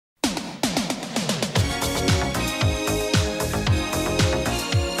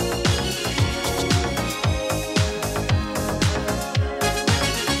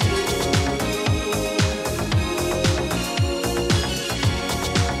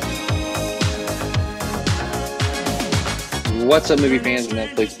What's up, movie fans and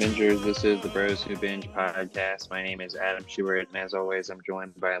Netflix bingers? This is the Bros Who Binge podcast. My name is Adam Stewart, and as always, I'm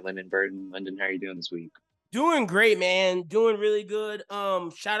joined by Lyndon Burton. Lyndon, how are you doing this week? Doing great, man. Doing really good.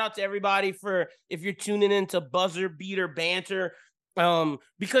 Shout out to everybody for if you're tuning into buzzer beater banter.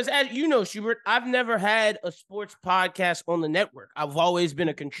 Because as you know, Schubert, I've never had a sports podcast on the network. I've always been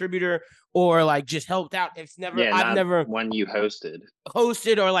a contributor or like just helped out. I've never one you hosted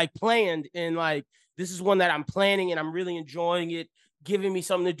or like planned, and like this is one that I'm planning and I'm really enjoying it, giving me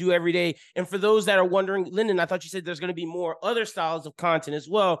something to do every day. And for those that are wondering, Lyndon, I thought you said there's going to be more other styles of content as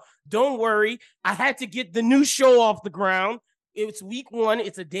well. Don't worry. I had to get the new show off the ground. It's week 1.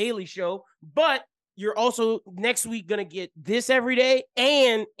 It's a daily show, but you're also next week going to get this every day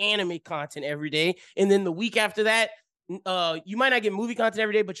and anime content every day. And then the week after that, you might not get movie content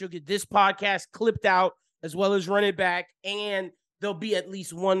every day, but you'll get this podcast clipped out as well as run it back. And there'll be at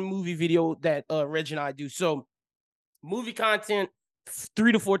least one movie video that Reg and I do. So movie content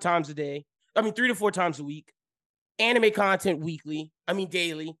 3 to 4 times a day. 3 to 4 times a week. Anime content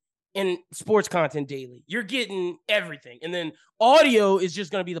daily. And sports content daily. You're getting everything. And then audio is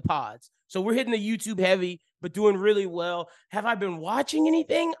just going to be the pods. So we're hitting the YouTube heavy, but doing really well. Have I been watching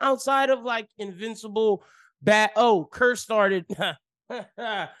anything outside of like Invincible? Curse started.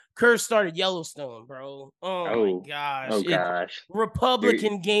 Curse started Yellowstone, bro. My gosh. Oh gosh.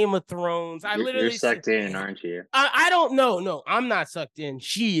 Republican Game of Thrones. You're sucked in, aren't you? I don't know. No, I'm not sucked in.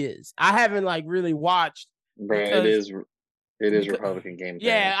 She is. I haven't like really watched. Bro, it is Republican Game of Thrones.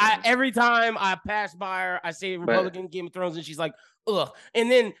 Yeah, every time I pass by her, I say Republican Game of Thrones, and she's like, ugh.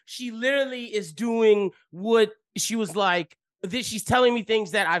 And then she literally is doing what she was like. She's telling me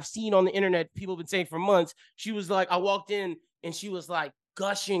things that I've seen on the internet. People have been saying for months. She was like, I walked in and she was like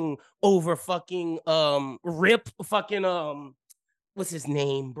gushing over fucking Rip fucking what's his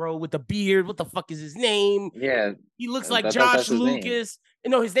name, bro? With the beard. What the fuck is his name? Yeah. He looks like Josh Lucas.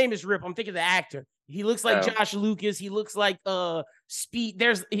 No, his name is Rip. I'm thinking the actor. He looks like Josh Lucas. He looks like Speed.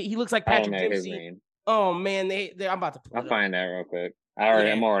 He looks like Patrick Dempsey. Oh man, I'm about to pull it up. I'll find that real quick.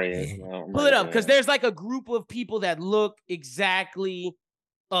 I'm already pull it up because there's like a group of people that look exactly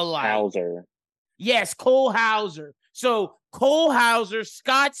alike. Hauser. Yes, Cole Hauser. So Cole Hauser,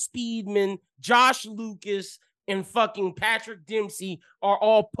 Scott Speedman, Josh Lucas, and fucking Patrick Dempsey are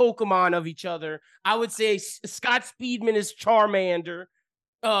all Pokemon of each other. I would say Scott Speedman is Charmander.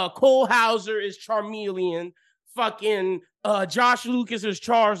 Cole Hauser is Charmeleon. Fucking Josh Lucas is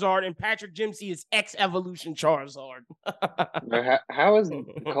Charizard, and Patrick Dempsey is X-Evolution Charizard. How has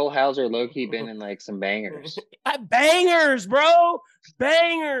Cole Hauser low-key been in like some bangers? Bangers, bro.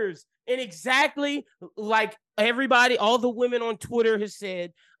 Bangers. And exactly like everybody, all the women on Twitter has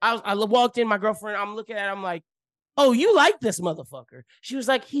said, I walked in, my girlfriend, I'm looking at it, I'm like, oh, you like this motherfucker? She was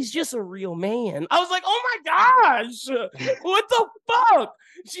like, he's just a real man. I was like, oh my gosh, what the fuck?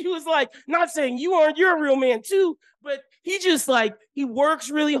 She was like, not saying you're a real man too, but he just like, he works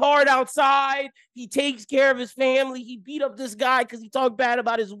really hard outside. He takes care of his family. He beat up this guy because he talked bad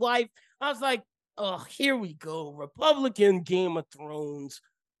about his wife. I was like, oh, here we go. Republican Game of Thrones.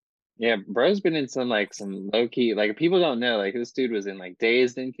 Yeah, bro's been in some low key, like people don't know, like this dude was in like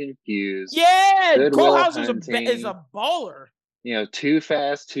Dazed and Confused. Yeah, Cole Hauser's is a baller. You know, Too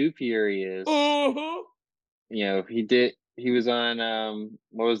Fast, Too Furious. Mm-hmm. You know, he was on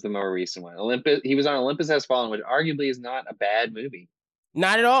what was the more recent one? Olympus. He was on Olympus Has Fallen, which arguably is not a bad movie.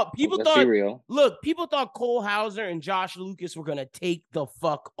 Not at all. People Let's be real. Look, people thought Cole Hauser and Josh Lucas were gonna take the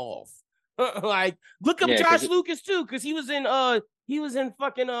fuck off. Like, look up Josh Lucas too, because he was in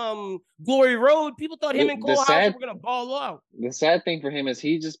fucking Glory Road. People thought him and Cole Hauser were gonna ball out. The sad thing for him is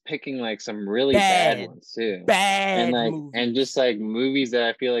he's just picking like some really bad ones too. And just like movies that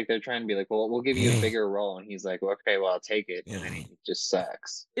I feel like they're trying to be like, well, we'll give you a bigger role, and he's like, well, okay, well, I'll take it, and then he just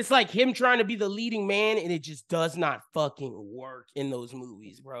sucks. It's like him trying to be the leading man, and it just does not fucking work in those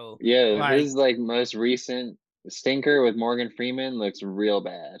movies, bro. Yeah, his like most recent stinker with Morgan Freeman looks real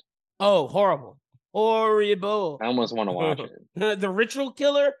bad. Oh, horrible. Horrible. I almost want to watch it. The Ritual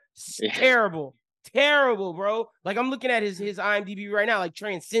Killer, terrible. Terrible, bro. Like, I'm looking at his IMDb right now. Like,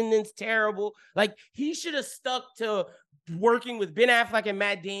 Transcendence, terrible. Like, he should have stuck to working with Ben Affleck and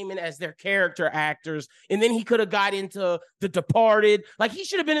Matt Damon as their character actors, and then he could have got into The Departed. Like, he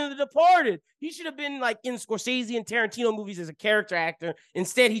should have been in The Departed. He should have been like in Scorsese and Tarantino movies as a character actor.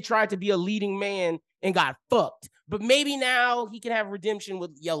 Instead, he tried to be a leading man and got fucked. But maybe now he can have redemption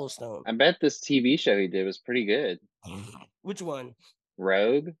with Yellowstone. I bet this TV show he did was pretty good. Which one?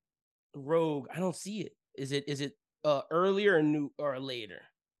 Rogue. I don't see it. Is it earlier or new or later?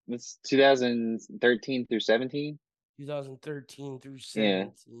 It's 2013 through 17. 2013 through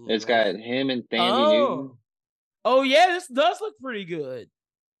 17. Yeah, it's got him and Thandie Newton. Oh yeah, this does look pretty good.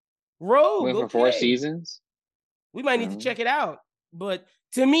 Rogue, Went for okay. 4 seasons. We might need to check it out. But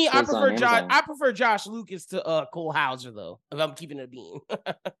to me, I prefer Josh Lucas to Cole Hauser, though, if I'm keeping it a bean.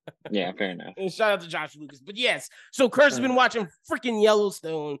 Yeah, fair enough. And shout out to Josh Lucas. But yes, so Kurt's been watching freaking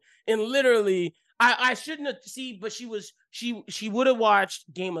Yellowstone, and literally, I shouldn't have but she would have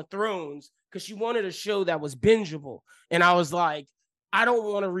watched Game of Thrones because she wanted a show that was bingeable. And I was like, I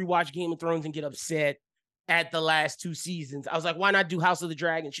don't want to rewatch Game of Thrones and get upset at the last 2 seasons. I was like, why not do House of the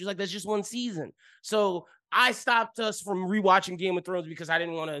Dragon? She was like, that's just 1 season. So I stopped us from rewatching Game of Thrones because I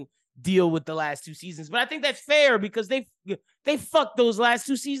didn't want to deal with the last 2 seasons. But I think that's fair because they fucked those last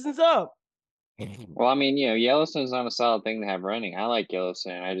 2 seasons up. Well, I mean, Yellowstone's not a solid thing to have running. I like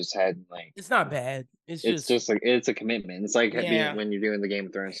Yellowstone. I just had it's not bad. It's just like it's a commitment. It's like when you're doing the Game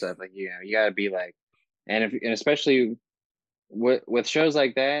of Thrones stuff. Like you gotta be like, and especially with shows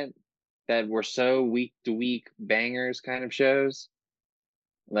like that were so week to week bangers kind of shows.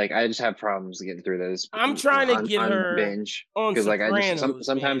 Like I just have problems getting through those. I'm trying to get her binge because like I just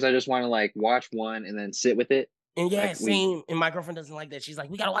sometimes I just want to like watch one and then sit with it. And yeah, same. And my girlfriend doesn't like that. She's like,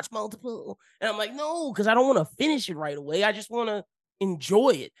 we gotta watch multiple. And I'm like, no, because I don't want to finish it right away. I just want to enjoy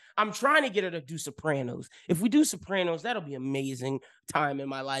it. I'm trying to get her to do Sopranos. If we do Sopranos, that'll be amazing time in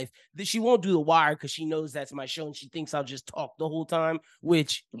my life. She won't do The Wire because she knows that's my show and she thinks I'll just talk the whole time,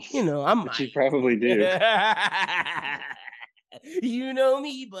 which I might. She probably do. You know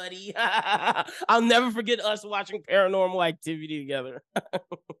me, buddy. I'll never forget us watching Paranormal Activity together.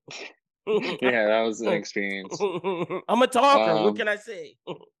 Yeah, that was an experience. I'm a talker. What can I say?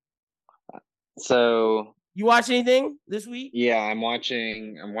 So you watch anything this week? Yeah, I'm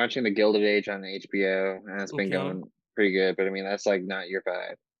watching The Gilded Age on HBO, and it's been going pretty good. But I mean, that's like not your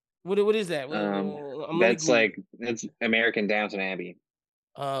vibe. What is that? It's American Downton Abbey.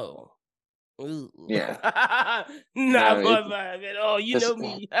 Oh. Ooh. Yeah. Not my vibe at all. You know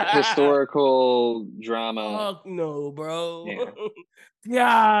me. Historical drama. Oh no, bro. Yeah.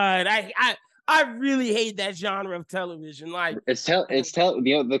 God, I really hate that genre of television. Like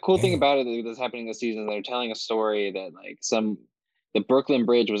the cool thing about it that's happening this season is they're telling a story that like the Brooklyn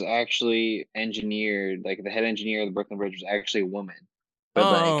Bridge was actually engineered, like the head engineer of the Brooklyn Bridge was actually a woman.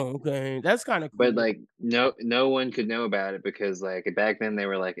 But okay, that's kind of cool. But like no one could know about it because like back then they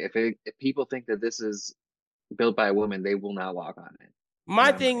were like if people think that this is built by a woman, they will not walk on it.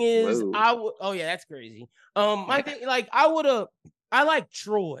 My thing is that's crazy. My thing like I like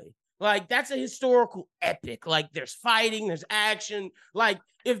Troy. Like that's a historical epic. Like there's fighting, there's action. Like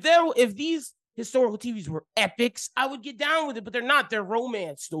if these historical TVs were epics, I would get down with it, but they're not. They're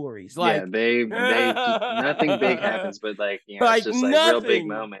romance stories. Like they nothing big happens, but like it's just like real big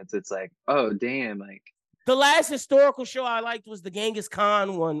moments. It's like, oh damn, like the last historical show I liked was the Genghis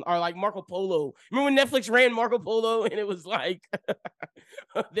Khan one, or like Marco Polo. Remember when Netflix ran Marco Polo and it was like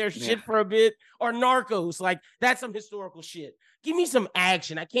their shit for a bit? Or Narcos, like that's some historical shit. Give me some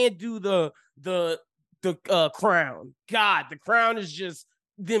action. I can't do the Crown. God, the Crown is just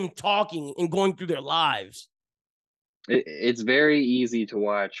them talking and going through their lives. It's very easy to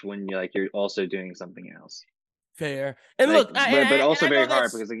watch when you're also doing something else. Fair. And like, look, but also very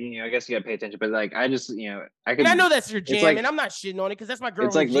hard because I guess you gotta pay attention. But like I just I know that's your jam, and I'm not shitting on it because that's my girl.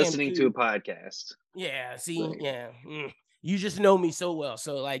 It's like listening to a podcast. Yeah. See. Yeah. You just know me so well.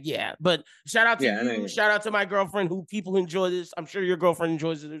 So like, yeah, but shout out to you. Shout out to my girlfriend who people enjoy this. I'm sure your girlfriend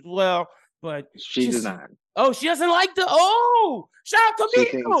enjoys it as well, but she does not. Oh, she doesn't like shout out to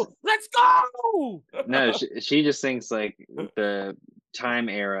me. Let's go. No, she just thinks like the time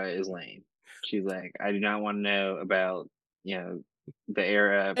era is lame. She's like, I do not want to know about, the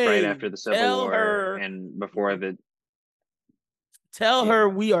era right after the Civil War and before the. Tell her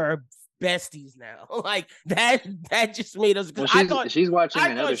we are besties now. Like that just made us. Well, she's watching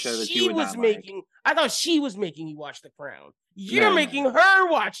another show that she was making. I thought she was making you watch The Crown. You're making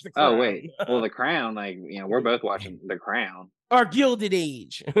her watch The Crown. Oh wait, well The Crown, like we're both watching The Crown. Or Gilded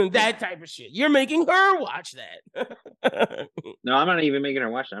Age, that type of shit. You're making her watch that. No, I'm not even making her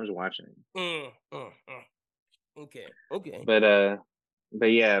watch it. I'm just watching it. Okay.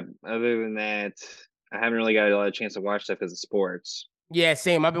 But yeah, other than that, I haven't really got a lot of chance to watch stuff because of sports. Yeah,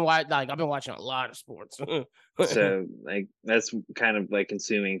 same. I've been watching a lot of sports. So like that's kind of like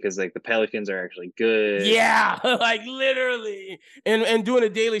consuming because like the Pelicans are actually good. Yeah, like literally. And doing a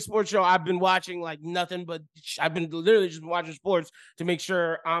daily sports show, I've been watching like nothing but I've been literally just watching sports to make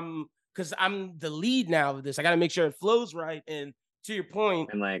sure because I'm the lead now of this. I got to make sure it flows right. And to your point,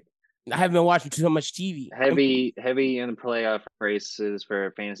 and like I haven't been watching too much TV. Heavy in the playoff races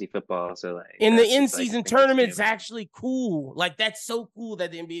for fantasy football. So like, in the just like, in-season tournament's actually cool. Like that's so cool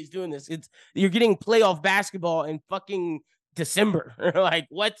that the NBA is doing this. You're getting playoff basketball in fucking December. Like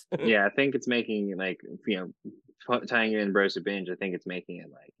what? Yeah, I think it's making like, tying it in BrosWhoBinge. I think it's making it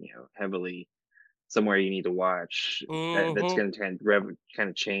like, heavily somewhere you need to watch. That's going to kind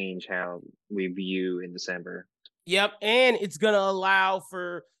of change how we view in December. Yep, and it's going to allow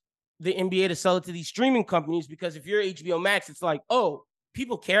for the NBA to sell it to these streaming companies, because if you're HBO Max, it's like, oh,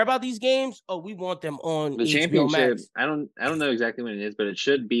 people care about these games. Oh, we want them on the HBO championship. Max. I don't know exactly when it is, but it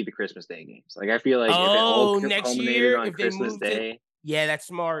should be the Christmas Day games. Like I feel like if it all all next culminated year, on if Christmas they Day, yeah, that's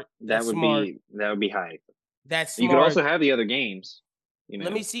smart. That would be hype. That's smart. You could also have the other games.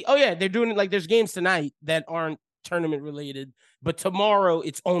 Let me see. Oh yeah, they're doing it like there's games tonight that aren't tournament related, but tomorrow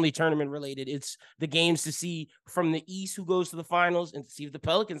it's only tournament related. It's the games to see from the East who goes to the finals and to see if the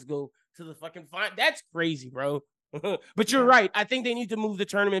Pelicans go to the fucking final. That's crazy, bro. But you're right. I think they need to move the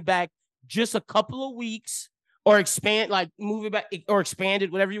tournament back just a couple of weeks, or move it back or expand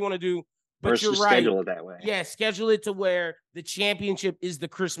it, whatever you want to do. But you're right. Schedule it that way. Yeah, schedule it to where the championship is the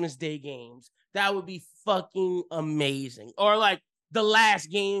Christmas Day games. That would be fucking amazing. Or like the last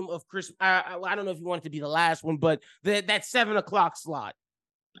game of Christmas. I don't know if you want it to be the last one, but that 7:00 slot.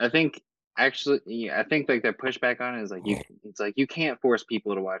 I think actually, I think like their pushback on it is like it's like you can't force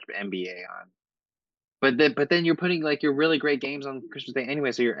people to watch NBA on. But then you're putting like your really great games on Christmas Day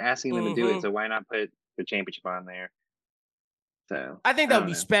anyway, so you're asking them to do it. So why not put the championship on there? So I think that would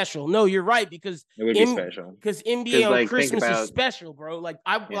be special. No, you're right, because it would be special. Because NBA on Christmas is special, bro. Like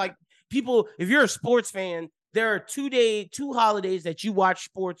like people, if you're a sports fan, there are 2 holidays that you watch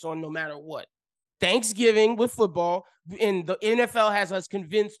sports on no matter what. Thanksgiving with football, and the NFL has us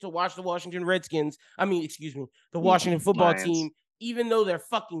convinced to watch the Washington Redskins. The Washington football team, even though they're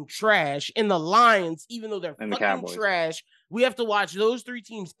fucking trash, and the Lions, even though they're fucking trash. We have to watch those 3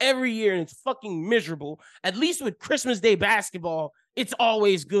 teams every year, and it's fucking miserable. At least with Christmas Day basketball, it's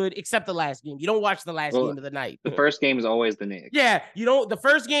always good, except the last game. You don't watch the last game of the night. The first game is always the Knicks. Yeah, you don't. The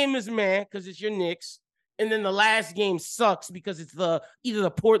first game is because it's your Knicks. And then the last game sucks because it's either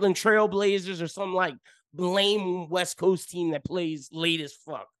the Portland Trail Blazers or some like lame West Coast team that plays late as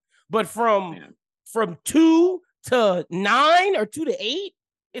fuck. But from 2 to 9 or 2 to 8,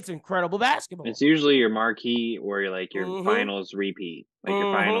 it's incredible basketball. It's usually your marquee or your finals repeat, like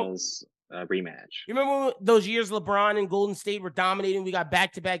your finals rematch. You remember those years LeBron and Golden State were dominating? We got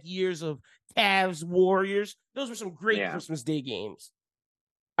back-to-back years of Cavs, Warriors. Those were some great Christmas Day games.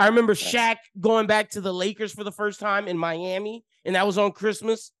 I remember Shaq going back to the Lakers for the first time in Miami, and that was on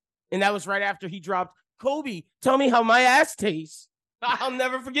Christmas, and that was right after he dropped, Kobe, tell me how my ass tastes. I'll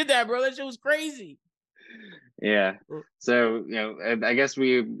never forget that, bro. That shit was crazy. Yeah. So, I guess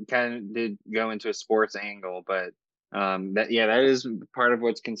we kind of did go into a sports angle, but that is part of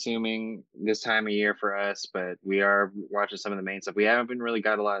what's consuming this time of year for us, but we are watching some of the main stuff. We haven't really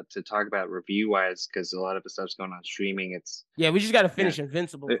got a lot to talk about review-wise because a lot of the stuff's going on streaming. We just got to finish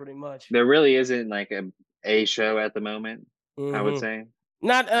Invincible pretty much. There really isn't like a show at the moment, I would say.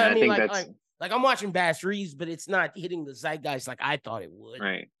 Not, I mean, like I'm watching Bass Reeves, but it's not hitting the zeitgeist like I thought it would.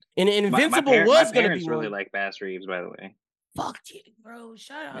 Right. And Invincible was going to be really like Bass Reeves, by the way. Fuck it, bro.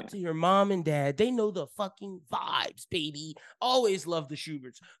 Shout out to your mom and dad. They know the fucking vibes, baby. Always love the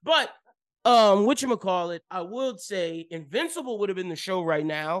Schuberts. But whatchamacallit, I would say Invincible would have been the show right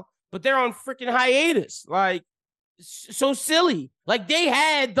now, but they're on freaking hiatus. Like, so silly. Like, they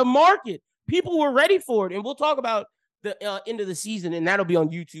had the market. People were ready for it. And we'll talk about the end of the season, and that'll be on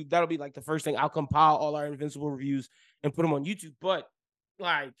YouTube. That'll be like the first thing. I'll compile all our Invincible reviews and put them on YouTube. But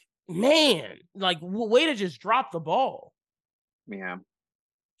like, man, like way to just drop the ball. Yeah.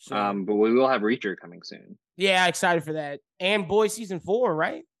 So, but we will have Reacher coming soon. Yeah, excited for that. And Boys season 4,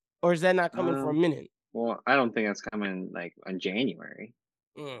 right? Or is that not coming for a minute? Well, I don't think that's coming like in January.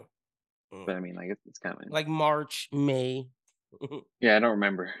 But I mean, like it's coming. Like March, May. Yeah, I don't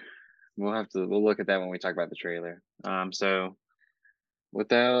remember. We'll look at that when we talk about the trailer. So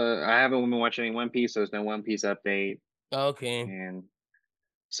I haven't been watching any One Piece, so there's no One Piece update. Okay. And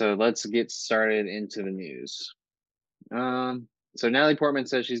so let's get started into the news. So Natalie Portman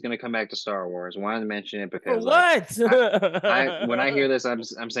says she's going to come back to Star Wars. I wanted to mention it because when I hear this,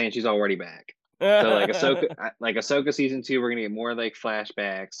 I'm saying she's already back. So like Ahsoka season 2, we're gonna get more like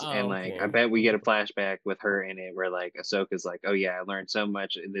flashbacks, and like I bet we get a flashback with her in it where like Ahsoka's like, oh yeah, I learned so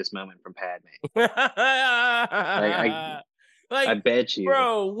much in this moment from Padme. I bet you,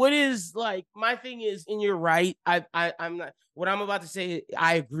 bro. What is like my thing is, and you're right. I'm not. What I'm about to say,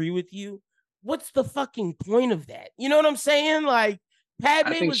 I agree with you. What's the fucking point of that? You know what I'm saying? Like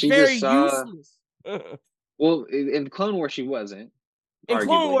Padme was very useless. Well, in Clone Wars, she wasn't. In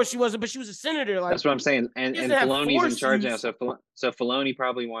Clone Wars, she wasn't, but she was a senator. Like, that's what I'm saying. And Filoni's in charge now, so Filoni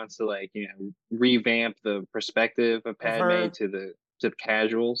probably wants to, like, you know, revamp the perspective of Padme to the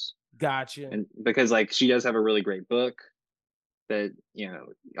casuals. Gotcha. And because, like, she does have a really great book that, you know,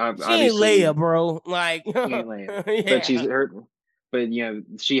 she ain't Leia, bro. Like, she ain't Leia, yeah. But she's her. But, you know,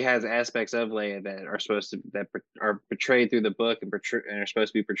 she has aspects of Leia that are are portrayed through the book and are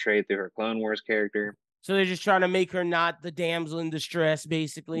supposed to be portrayed through her Clone Wars character. So they're just trying to make her not the damsel in distress,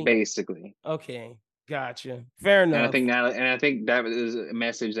 basically. Basically. Okay, gotcha. Fair enough. And I think that was a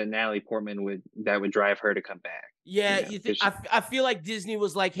message that Natalie Portman would drive her to come back. Yeah, you think? I feel like Disney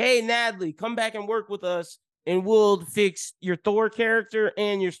was like, "Hey, Natalie, come back and work with us, and we'll fix your Thor character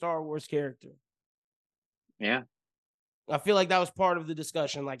and your Star Wars character." Yeah. I feel like that was part of the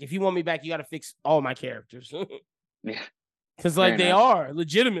discussion. Like, if you want me back, you got to fix all my characters. Yeah. Because, like, they are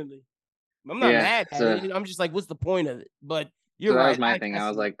legitimately. I'm not mad at it. I'm just like, what's the point of it? But you're right. That was my thing. I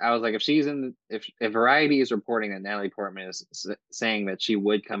was like, if she's if Variety is reporting that Natalie Portman is saying that she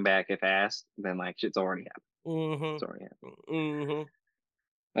would come back if asked, then, like, it's already happened. Mm-hmm. It's already happened.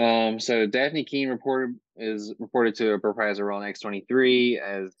 Mm-hmm. So Daphne Keane is reported to a reprise role in X-23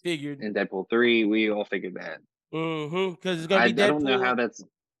 as figured in Deadpool 3. We all figured that. Because it's gonna be Deadpool. I don't know how that's.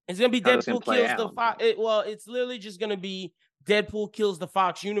 It's gonna be Deadpool kills the Fox. It's literally just gonna be Deadpool kills the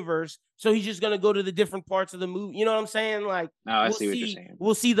Fox universe. So he's just gonna go to the different parts of the movie. You know what I'm saying? Like, I see what you're saying.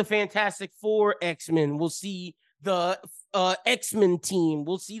 We'll see the Fantastic Four X-Men. We'll see the X-Men team.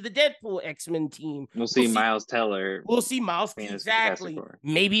 We'll see the Deadpool X-Men team. We'll see Miles Teller. We'll see Miles, exactly.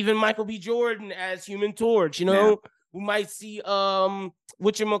 Maybe even Michael B. Jordan as Human Torch. You know, we might see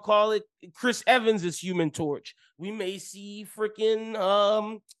whatchamacallit, Chris Evans as Human Torch. We may see freaking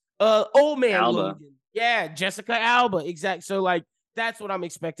old man Alba. Logan. Yeah, Jessica Alba. Exactly. So, like, that's what I'm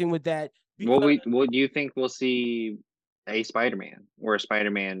expecting with that. What do you think we'll see a Spider-Man or a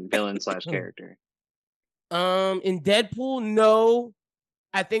Spider-Man villain / character? In Deadpool, no.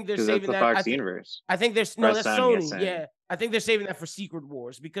 I think they're saving that. Fox universe. I think there's that's Sony. Yeah, I think they're saving that for Secret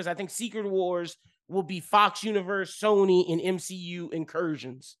Wars, because I think Secret Wars will be Fox Universe, Sony, and MCU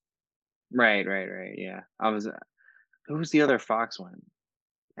incursions. Right. Yeah, who was the other Fox one?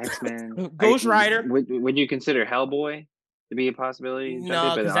 X-Men, Ghost Rider. Would you consider Hellboy to be a possibility?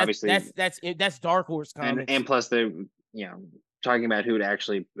 No, because obviously that's Dark Horse comics. And plus they're, you know, talking about who would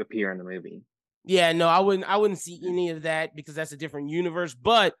actually appear in the movie. Yeah, no, I wouldn't see any of that because that's a different universe.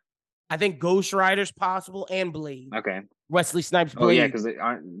 But I think Ghost Rider's possible and Blade. Okay. Wesley Snipes' Blade. Oh yeah, because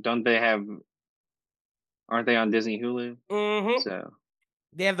aren't they on Disney Hulu? Mm-hmm. So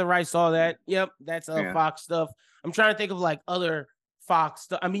they have the rights to all that. Yep, that's Fox stuff. I'm trying to think of, like, other Fox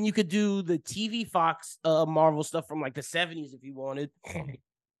stuff. I mean, you could do the TV Fox Marvel stuff from, like, the 70s if you wanted. I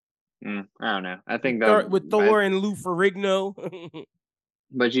don't know. I think with Thor and Lou Ferrigno.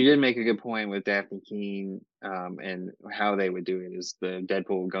 But you did make a good point with Daphne Keane, and how they would do it is the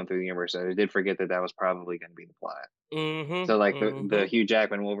Deadpool going through the universe. So they did forget that was probably going to be the plot. Mm-hmm. So, like, the Hugh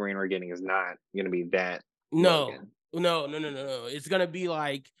Jackman Wolverine we're getting is not going to be that. No. It's going to be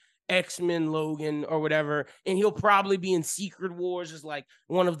like X-Men Logan or whatever, and he'll probably be in Secret Wars as, like,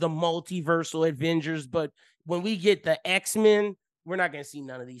 one of the multiversal Avengers. But when we get the X-Men, we're not going to see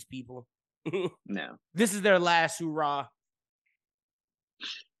none of these people. No. This is their last hurrah.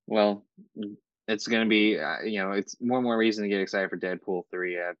 Well, it's going to be, it's one more reason to get excited for Deadpool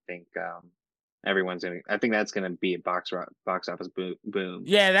 3. I think I think that's going to be a box office boom.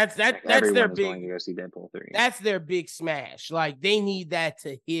 Yeah, that's their big. Going to go see Deadpool 3. That's their big smash. Like, they need that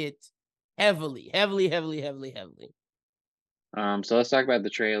to hit heavily. So let's talk about the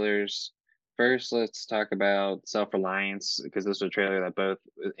trailers. First, let's talk about Self-Reliance, because this was a trailer that both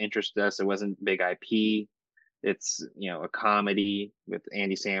interested us. It wasn't big IP. It's, a comedy with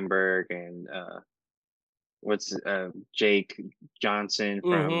Andy Samberg and Jake Johnson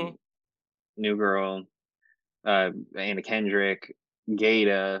from New Girl, Anna Kendrick,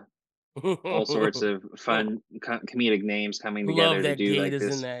 Gata, all sorts of fun comedic names coming together to do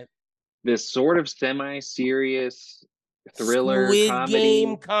Gata's like this sort of semi-serious thriller Squid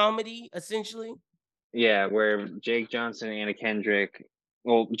Game comedy, essentially. Yeah, where Jake Johnson and Anna Kendrick.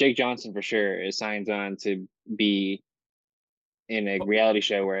 Well, Jake Johnson for sure signs on to be in a reality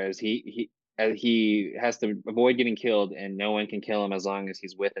show, whereas he has to avoid getting killed, and no one can kill him as long as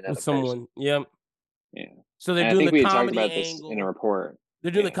he's with another person. Yep. Yeah. So they're doing the comedy about angle this in a report.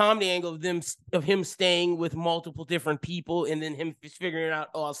 They're doing the comedy angle of him staying with multiple different people, and then him figuring out,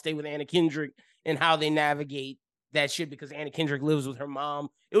 I'll stay with Anna Kendrick, and how they navigate that shit, because Anna Kendrick lives with her mom.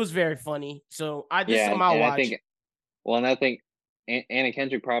 It was very funny. So I'll watch. I think Anna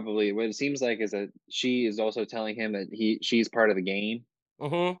Kendrick probably, what it seems like is that she is also telling him that she's part of the game,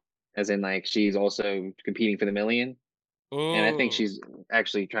 as in like she's also competing for the million, and I think she's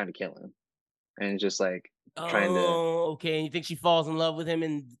actually trying to kill him, and just like trying to. Oh, okay. And you think she falls in love with him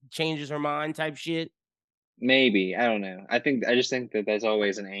and changes her mind type shit? Maybe, I don't know. I just think that there's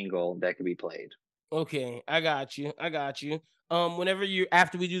always an angle that could be played. Okay, I got you. I got you. Whenever you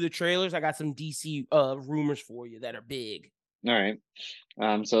after we do the trailers, I got some DC rumors for you that are big. All right.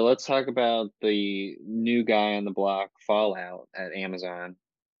 So let's talk about the new guy on the block, Fallout at Amazon.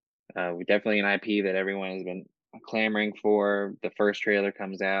 We definitely an IP that everyone has been clamoring for. The first trailer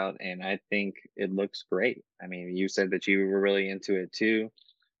comes out, and I think it looks great. I mean, you said that you were really into it too.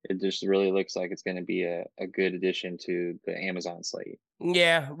 It just really looks like it's going to be a good addition to the Amazon slate.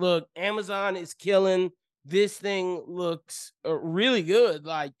 Yeah, look, Amazon is killing. This thing looks really good.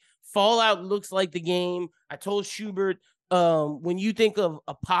 Like Fallout looks like the game. I told Schubert, when you think of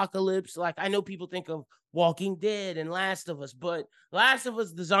apocalypse, like I know people think of Walking Dead and Last of Us, but Last of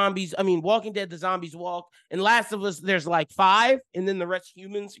Us, the zombies, I mean, Walking Dead, the zombies walk, and Last of Us, there's like 5, and then the rest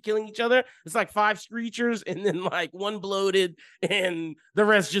humans killing each other. It's like 5 screechers, and then like 1 bloated, and the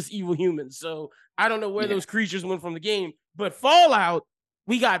rest just evil humans. So I don't know where those creatures went from the game, but Fallout,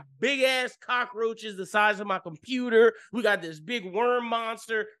 we got big ass cockroaches the size of my computer. We got this big worm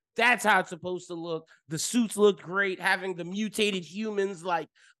monster. That's how it's supposed to look. The suits looked great. Having the mutated humans, like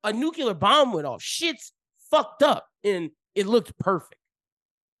a nuclear bomb went off. Shit's fucked up, and it looked perfect.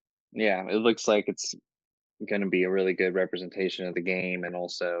 Yeah, it looks like it's going to be a really good representation of the game, and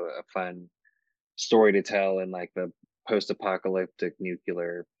also a fun story to tell in like the post-apocalyptic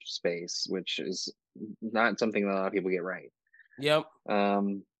nuclear space, which is not something that a lot of people get right. Yep.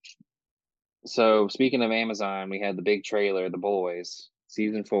 So speaking of Amazon, we had the big trailer, The Boys,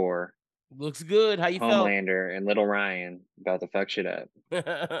 season 4. Looks good. How you felt? Homelander and Little Ryan about to fuck shit up. Yo,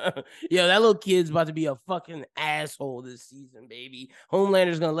 that little kid's about to be a fucking asshole this season, baby.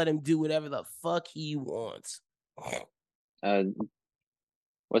 Homelander's gonna let him do whatever the fuck he wants.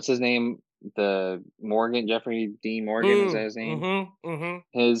 What's his name? The Morgan, Jeffrey Dean Morgan, is that his name?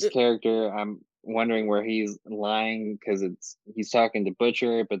 His character, I'm wondering where he's lying, because he's talking to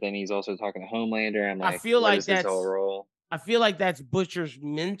Butcher, but then he's also talking to Homelander. I'm like, I feel what like is his whole role? I feel like that's Butcher's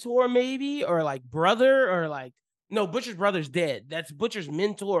mentor, maybe, or like brother, or like no, Butcher's brother's dead. That's Butcher's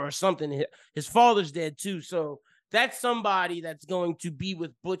mentor or something. His father's dead too, so that's somebody that's going to be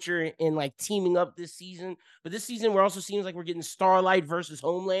with Butcher and like teaming up this season. But this season, we're also seems like we're getting Starlight versus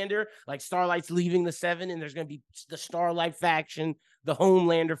Homelander. Like Starlight's leaving the 7, and there's going to be the Starlight faction, the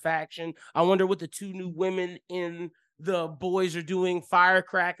Homelander faction. I wonder what the 2 new women in the boys are doing.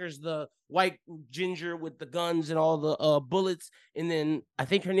 Firecrackers, the white ginger with the guns and all the bullets, and then I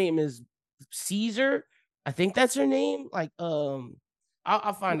think her name is Caesar. I think that's her name. Like, I'll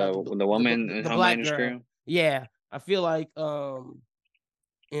find out. The woman in Homelander's crew. Yeah, I feel like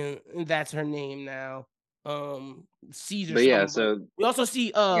and that's her name now. Caesar. But yeah, so we also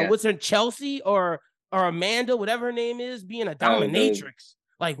see what's her Chelsea or Amanda, whatever her name is, being a dominatrix.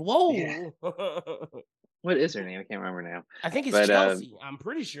 Like, whoa. Yeah. What is her name? I can't remember now. I think it's Chelsea. I'm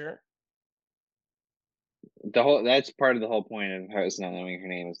pretty sure. That's part of the whole point of her not knowing her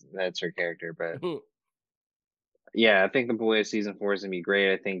name, is that's her character. But yeah, I think The Boys season 4 is gonna be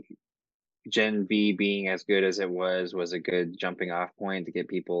great. I think Gen V being as good as it was a good jumping off point to get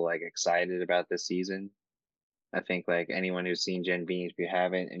people like excited about this season. I think like anyone who's seen Gen V, if you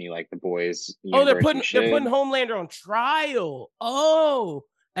haven't and you like The Boys, they're putting Homelander on trial. Oh,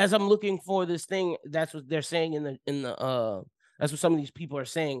 as I'm looking for this thing, that's what they're saying in the that's what some of these people are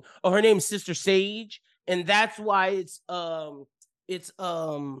saying. Oh, her name's Sister Sage, and that's why it's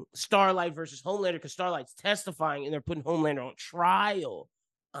Starlight versus Homelander, because Starlight's testifying and they're putting Homelander on trial.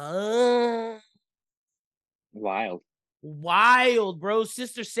 Wild, bro.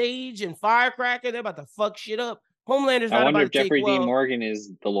 Sister Sage and Firecracker, they're about to fuck shit up. Homelander's not about to take well. I wonder if Jeffrey Dean Morgan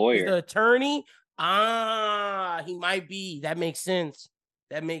is the lawyer. He's the attorney? He might be. That makes sense.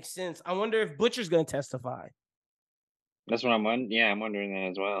 I wonder if Butcher's going to testify. That's what I'm wondering. Yeah, I'm wondering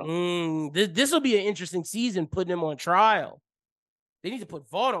that as well. This will be an interesting season, putting him on trial. They need to put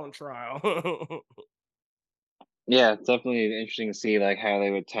Vaught on trial. Yeah, it's definitely interesting to see like how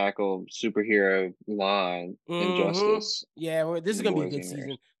they would tackle superhero law and justice. Yeah, this is gonna be a good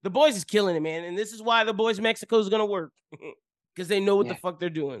season. The Boys is killing it, man, and this is why The Boys Mexico is gonna work, because they know what the fuck they're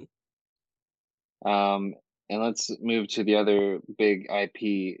doing. And let's move to the other big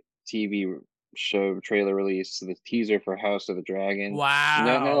IP TV show trailer release, the teaser for House of the Dragon. Wow,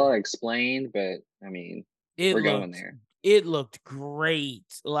 not a lot explained, but I mean, we're going there. It looked great.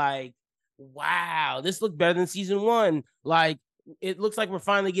 Like, wow, this looked better than season 1. Like, it looks like we're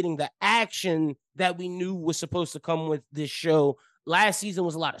finally getting the action that we knew was supposed to come with this show. Last season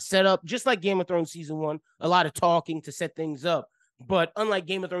was a lot of setup, just like Game of Thrones season 1, a lot of talking to set things up. But unlike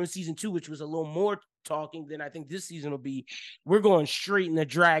Game of Thrones season 2, which was a little more talking than I think this season will be, we're going straight in the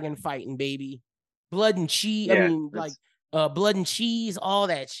dragon fighting, baby. Blood and cheese. Yeah, I mean, like blood and cheese, all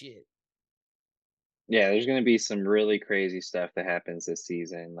that shit. Yeah, there's gonna be some really crazy stuff that happens this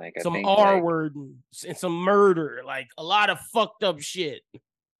season. Like some I think R word and some murder, like a lot of fucked up shit.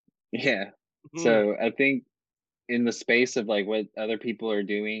 Yeah. So I think in the space of like what other people are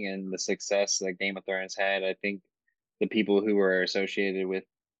doing and the success that Game of Thrones had, I think the people who were associated with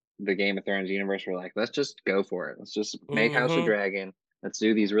the Game of Thrones universe were like, let's just go for it. Let's just make House of Dragon. Let's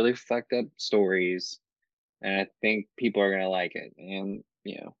do these really fucked up stories. And I think people are gonna like it. And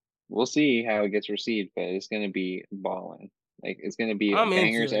we'll see how it gets received, but it's gonna be balling. Like it's gonna be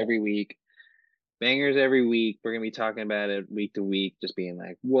bangers every week. Bangers every week. We're gonna be talking about it week to week, just being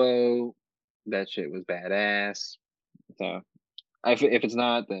like, whoa, that shit was badass. So if it's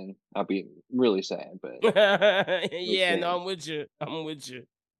not, then I'll be really sad. But yeah, no, I'm with you.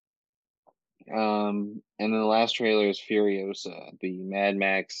 And then the last trailer is Furiosa, the Mad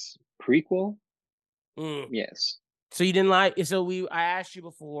Max prequel. Yes. So you didn't like it? So I asked you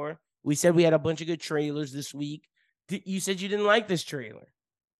before. We said we had a bunch of good trailers this week. You said you didn't like this trailer.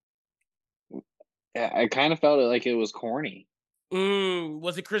 I kind of felt like it was corny.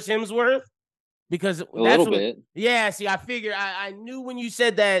 Was it Chris Hemsworth? Because a little bit. Yeah, see, I figured I knew when you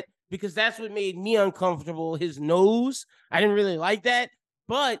said that because that's what made me uncomfortable. His nose. I didn't really like that.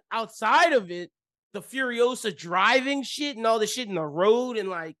 But outside of it, the Furiosa driving shit and all the shit in the road and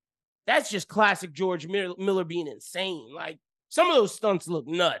like that's just classic George Miller being insane. Like some of those stunts look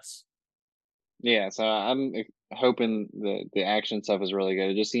nuts. Yeah, so I'm hoping the action stuff is really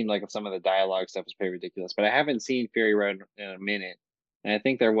good. It just seemed like some of the dialogue stuff was pretty ridiculous. But I haven't seen Fury Road in a minute. And I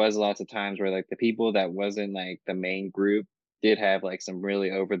think there was lots of times where like the people that wasn't like the main group did have like some really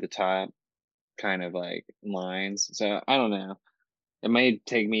over the top kind of like lines. So I don't know. It may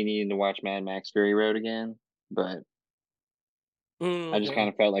take me needing to watch Mad Max Fury Road again, but I just kind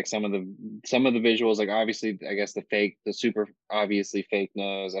of felt like some of the visuals, like obviously I guess the super obviously fake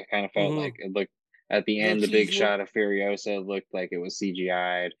nose. I kind of felt like it looked at the end, the big shot of Furiosa looked like it was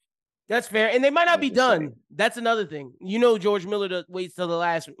CGI'd. That's fair, and they might not be done. That's another thing. George Miller waits till the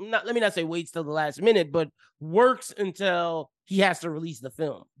last. Let me not say waits till the last minute, but works until he has to release the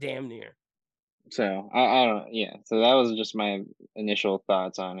film. Damn near. So I don't know. Yeah. So that was just my initial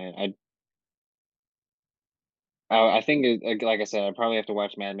thoughts on it. I think, like I said, I probably have to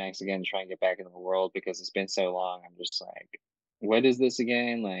watch Mad Max again to try and get back into the world because it's been so long. I'm just like, what is this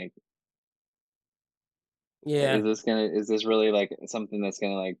again? Like, yeah, is this really like something that's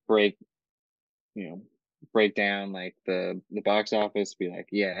gonna like break down like the box office? Be like,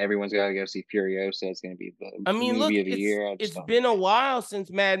 yeah, everyone's got to go see Furiosa. It's gonna be the movie of the year. It's been a while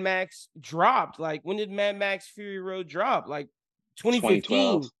since Mad Max dropped. Like, when did Mad Max Fury Road drop? Like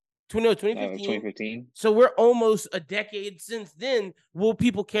 2015. 2015. So we're almost a decade since then. Will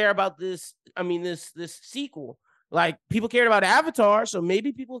people care about this? I mean, this sequel. Like, people cared about Avatar, so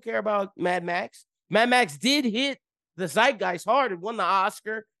maybe people care about Mad Max. Mad Max did hit the zeitgeist hard. It won the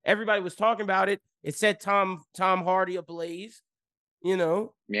Oscar. Everybody was talking about it. It set Tom Hardy ablaze. Yeah.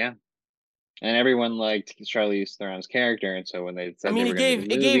 And everyone liked Charlize Theron's character, and so when they said, it gave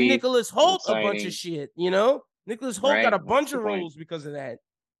Nicholas Hoult a bunch of shit. Nicholas Hoult got a bunch of roles because of that.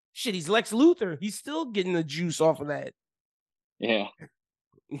 Shit, he's Lex Luthor. He's still getting the juice off of that. Yeah.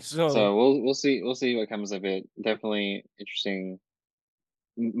 So we'll see what comes of it. Definitely interesting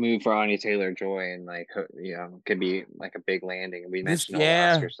move for Anya Taylor-Joy, and like could be like a big landing. We mentioned all the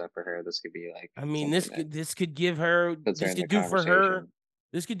Oscar stuff for her. This could be like this could give her this could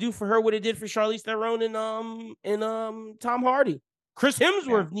do for her what it did for Charlize Theron and Tom Hardy. Chris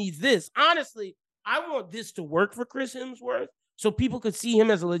Hemsworth needs this. Honestly, I want this to work for Chris Hemsworth so people could see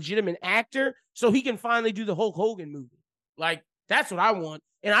him as a legitimate actor so he can finally do the Hulk Hogan movie. Like, that's what I want.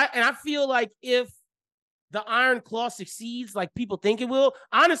 And I feel like if the Iron Claw succeeds like people think it will,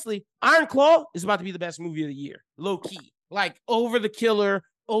 honestly, Iron Claw is about to be the best movie of the year, low key. Like, over The Killer,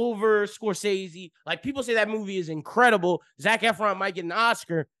 over Scorsese. Like, people say that movie is incredible. Zac Efron might get an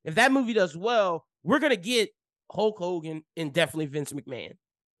Oscar. If that movie does well, we're going to get Hulk Hogan and definitely Vince McMahon,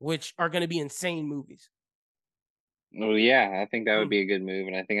 which are going to be insane movies. Well, yeah, I think that would be a good move,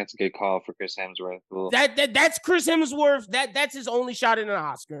 and I think that's a good call for Chris Hemsworth. That's Chris Hemsworth. That's his only shot at an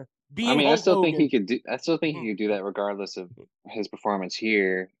Oscar. I still think he could do that regardless of his performance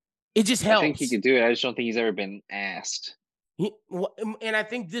here. It just helps. I think he could do it. I just don't think he's ever been asked. And I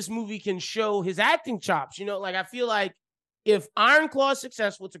think this movie can show his acting chops. Like, I feel like if Iron Claw is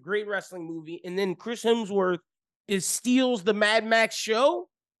successful, it's a great wrestling movie, and then Chris Hemsworth steals the Mad Max show,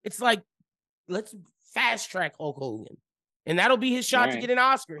 it's like, let's fast track Hulk Hogan. And that'll be his shot to get an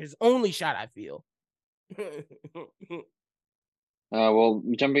Oscar, his only shot, I feel. Well,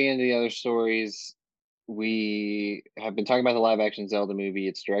 jumping into the other stories, we have been talking about the live-action Zelda movie.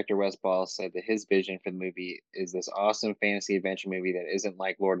 Its director, Wes Ball, said that his vision for the movie is this awesome fantasy adventure movie that isn't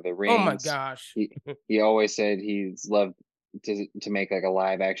like Lord of the Rings. Oh, my gosh. He always said he's loved to make like a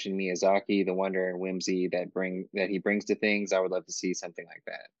live-action Miyazaki, the wonder and whimsy that he brings to things. I would love to see something like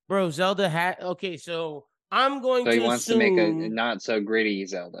that. Bro, Zelda had... Okay, so I'm going to he wants to make a not so gritty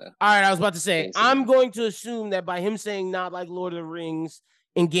Zelda. All right, I was about to say, basically. I'm going to assume that by him saying not like Lord of the Rings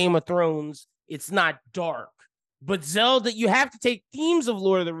and Game of Thrones, it's not dark. But Zelda, you have to take themes of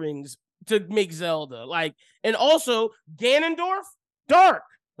Lord of the Rings to make Zelda. Like, and also Ganondorf, dark.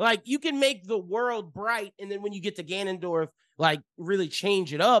 Like, you can make the world bright, and then when you get to Ganondorf, like, really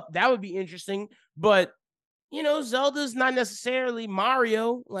change it up. That would be interesting. But, you know, Zelda's not necessarily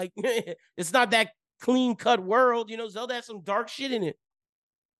Mario. Like, it's not that clean-cut world. You know, Zelda has some dark shit in it.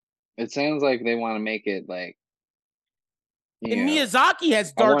 It sounds like they want to make it like... And Miyazaki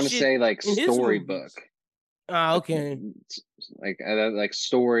has dark shit. I want to say like storybook. Okay. Like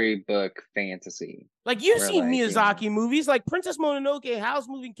storybook fantasy. Like, you've seen Miyazaki movies like Princess Mononoke, Howl's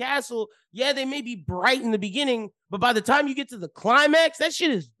Moving Castle. Yeah, they may be bright in the beginning, but by the time you get to the climax, that shit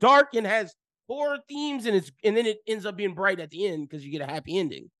is dark and has horror themes, and then it ends up being bright at the end because you get a happy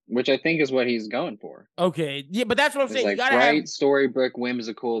ending. Which I think is what he's going for. Okay, yeah, but that's what I'm saying. Like, you gotta bright storybook,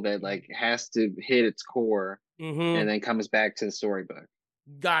 whimsical, that like has to hit its core, and then comes back to the storybook.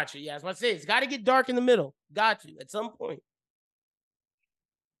 Gotcha. Yeah, that's what I say. It's got to get dark in the middle. Got you at some point.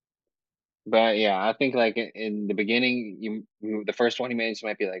 But yeah, I think like in the beginning, the first 20 minutes, you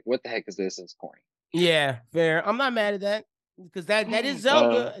might be like, "What the heck is this?" It's corny. Yeah, fair. I'm not mad at that because that is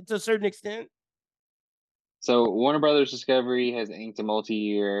Zelda to a certain extent. So Warner Brothers Discovery has inked a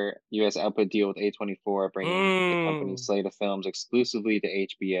multi-year U.S. output deal with A24, bringing the company's slate of films exclusively to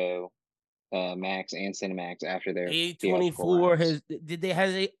HBO Max and Cinemax after their A24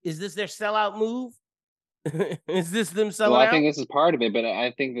 is this their sellout move? Is this them selling out? I think this is part of it, but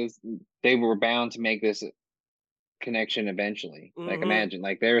I think they were bound to make this connection eventually. Like, imagine,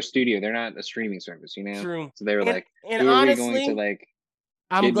 like, they're a studio, they're not a streaming service, you know? True. So they were like, and who honestly, are we going to like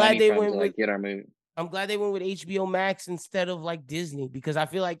I'm glad they went with get our movie? I'm glad they went with HBO Max instead of like Disney, because I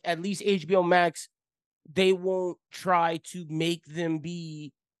feel like at least HBO Max, they won't try to make them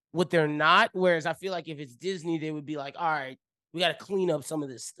be what they're not. Whereas I feel like if it's Disney, they would be like, all right, we got to clean up some of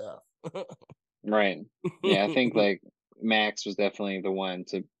this stuff. Right. Yeah, I think like Max was definitely the one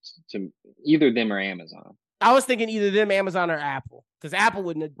to either them or Amazon. I was thinking either them, Amazon, or Apple, because Apple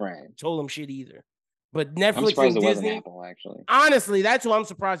wouldn't have told them shit either. But Netflix and Disney, wasn't Apple, actually. Honestly, that's who I'm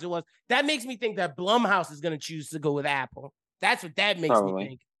surprised it was. That makes me think that Blumhouse is going to choose to go with Apple. That's what that makes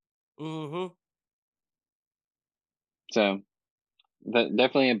me think. So,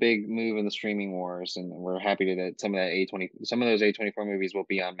 definitely a big move in the streaming wars, and we're happy that some of those A24 movies will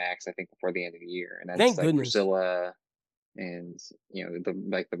be on Max, I think, before the end of the year. And that's Thank like goodness. Priscilla, and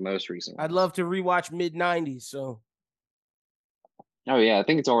the most recent ones. I'd love to rewatch mid-90s. So. Oh yeah, I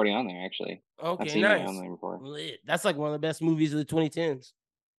think it's already on there actually. Okay, I've seen nice. it on there before. That's like one of the best movies of the 2010s.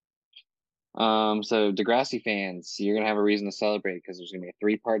 So Degrassi fans, you're gonna have a reason to celebrate because there's gonna be a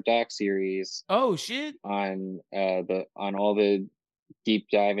 3-part doc series. Oh shit! On all the deep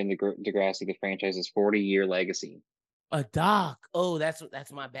dive into Degrassi, the franchise's 40-year legacy. A doc. Oh, that's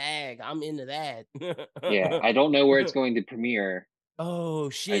my bag. I'm into that. Yeah, I don't know where it's going to premiere. Oh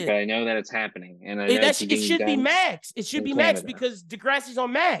shit! But I know that it's happening, and I know it should be Max. It should be Max because Degrassi's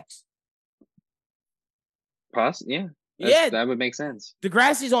on Max. Yeah. Yeah, that would make sense.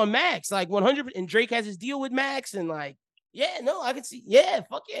 Degrassi's on Max, like 100, and Drake has his deal with Max, and like, yeah, no, I can see, yeah,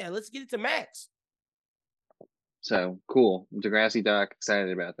 fuck yeah, let's get it to Max. So cool, Degrassi doc,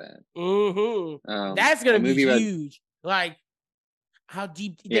 excited about that. That's gonna be huge. Like, how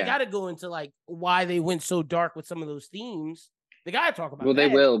deep they got to go into like why they went so dark with some of those themes. They got to talk about. Well, they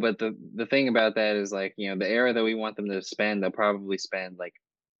will, but the thing about that is like, the era that we want them to spend, they'll probably spend like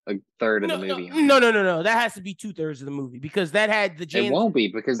a third of the movie. No. That has to be 2/3 of the movie because that had the. It won't be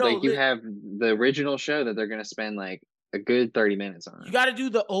because you have the original show that they're gonna spend like a good 30 minutes on. You got to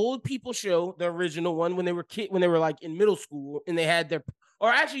do the old people show, the original one when they were like in middle school and they had their. Or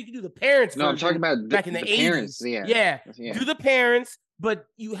actually, you can do the parents. No, I'm talking about back in the 80s. Parents. Yeah. Do the parents, but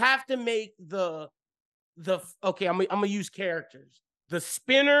you have to make the. Okay, I'm gonna use characters. The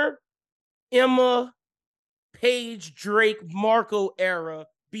Spinner, Emma, Paige, Drake, Marco era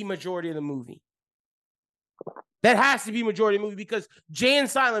be majority of the movie. That has to be majority movie because Jay and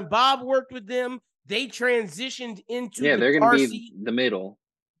Silent Bob worked with them. They transitioned into they're going to be the middle.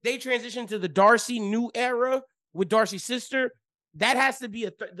 They transitioned to the Darcy new era with Darcy's sister. That has to be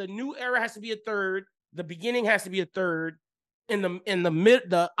the new era has to be a third. The beginning has to be a third.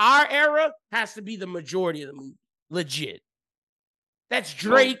 Our era has to be the majority of the movie. Legit. That's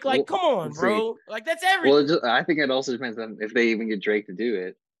Drake. Come on, bro. Like, that's everything. Well, I think it also depends on if they even get Drake to do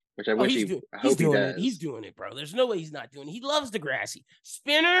it, which I wish I hope he does. He's doing it, bro. There's no way he's not doing it. He loves Degrassi.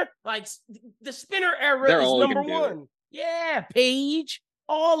 Spinner, like, the Spinner era is number one. Yeah, Paige,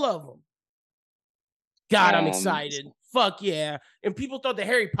 all of them. God, I'm excited. Fuck yeah. And people thought the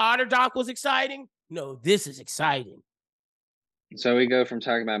Harry Potter doc was exciting. No, this is exciting. So we go from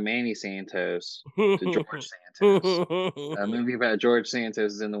talking about Manny Santos to George Santos. A movie about George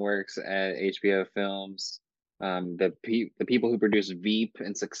Santos is in the works at HBO Films. The people who produced Veep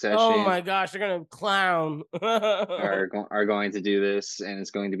and Succession. Oh my gosh, they're gonna clown. are going to do this, and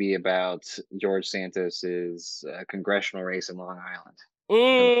it's going to be about George Santos's congressional race in Long Island.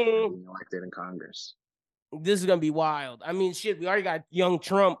 Being elected in Congress. This is gonna be wild. I mean, shit, we already got young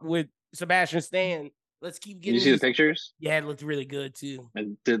Trump with Sebastian Stan. Let's keep getting. Did you see the pictures? Yeah, it looked really good too. He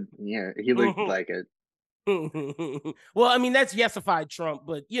looked like it. Well, I mean, that's yesified Trump,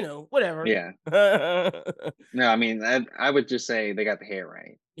 but whatever. Yeah. No, I mean, I would just say they got the hair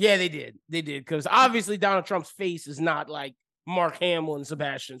right. Yeah, they did, because obviously Donald Trump's face is not like Mark Hamill and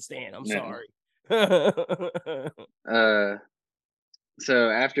Sebastian Stan. I'm sorry.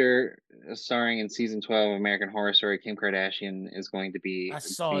 So after starring in season 12 of American Horror Story, Kim Kardashian is going to be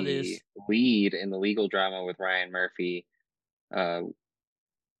the lead in the legal drama with Ryan Murphy.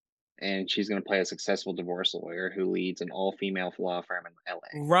 And she's going to play a successful divorce lawyer who leads an all-female law firm in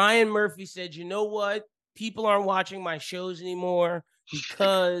LA. Ryan Murphy said, you know what? People aren't watching my shows anymore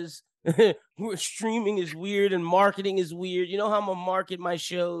because streaming is weird and marketing is weird. You know how I'm going to market my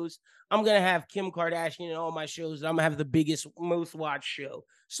shows? I'm going to have Kim Kardashian in all my shows. And I'm going to have the biggest, most watched show.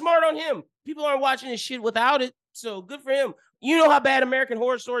 Smart on him. People aren't watching this shit without it. So good for him. You know how bad American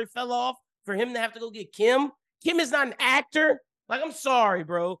Horror Story fell off for him to have to go get Kim? Kim is not an actor. Like, I'm sorry,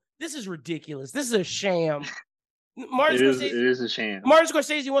 bro. This is ridiculous. This is a sham. It is a sham. Martin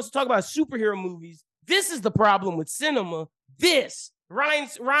Scorsese wants to talk about superhero movies. This is the problem with cinema.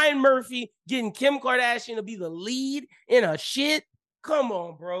 Ryan Murphy getting Kim Kardashian to be the lead in a shit. Come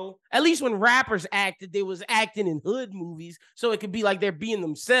on, bro. At least when rappers acted, they was acting in hood movies, so it could be like they're being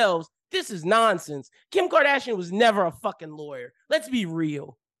themselves. This is nonsense. Kim Kardashian was never a fucking lawyer. Let's be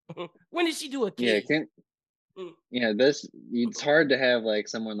real. When did she do a case? Yeah, it's hard to have like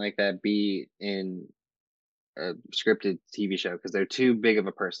someone like that be in a scripted TV show because they're too big of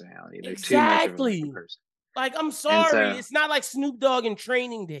a personality. They're too much of a person. Like, I'm sorry, it's not like Snoop Dogg in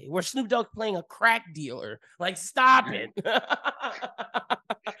Training Day where Snoop Dogg's playing a crack dealer. Like, stop it.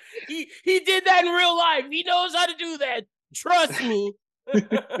 He did that in real life. He knows how to do that. Trust me.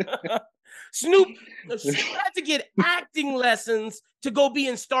 Snoop had to get acting lessons to go be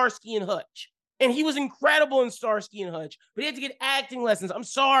in Starsky and Hutch. And he was incredible in Starsky and Hutch, but he had to get acting lessons. I'm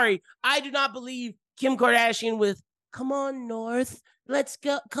sorry. I do not believe Kim Kardashian with, come on, North. Let's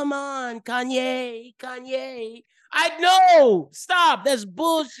go. Come on, Kanye. I know. Stop. That's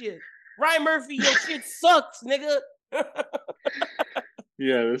bullshit. Ryan Murphy, your shit sucks, nigga.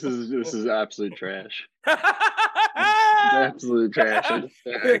 Yeah, this is absolute trash. Absolute trash.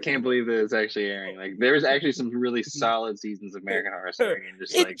 I can't believe that it's actually airing. Like, there's actually some really solid seasons of American Horror Story, and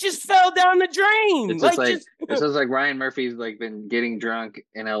it just fell down the drain. It's just like Ryan Murphy's like been getting drunk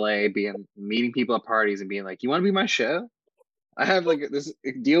in LA, meeting people at parties, and being like, "You want to be my show? I have like this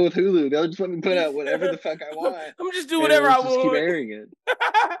deal with Hulu. They'll just let me put out whatever the fuck I want. I'm just doing whatever I want. Just keep airing it."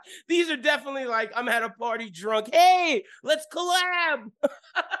 These are definitely like, I'm at a party drunk. Hey, let's collab.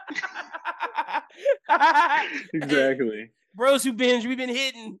 Exactly. Bros Who Binge, we've been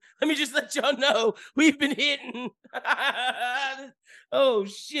hitting. Let me just let y'all know, we've been hitting. Oh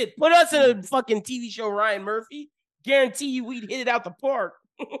shit! Put us in a fucking TV show, Ryan Murphy. Guarantee you, we'd hit it out the park.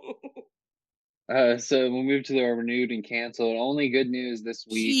 So we'll move to the renewed and canceled. Only good news this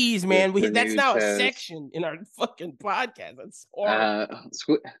week. Jeez, man, that's now a section in our fucking podcast. That's horrible.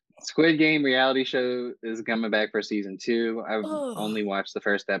 Squid Game reality show is coming back for season 2. I've only watched the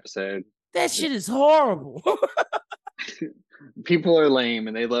first episode. That shit is horrible. People are lame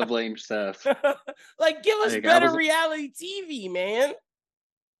and they love lame stuff. Like, give us better reality TV, man.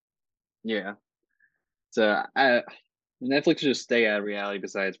 Yeah. So Netflix should just stay out of reality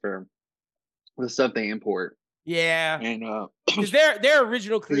besides for the stuff they import. Yeah. And because their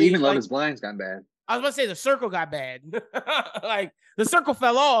original creators, even Love Is Blind's got bad. I was about to say The Circle got bad. Like, The Circle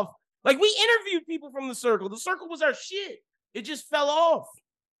fell off. Like, we interviewed people from the Circle. The Circle was our shit. It just fell off.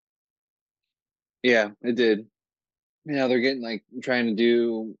 Yeah, it did. They're getting like trying to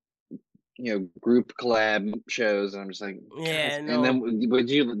do group collab shows, and I'm just like, yeah, guys. no. And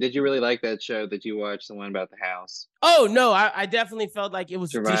then did you really like that show that you watched, the one about the house? Oh no, I definitely felt like it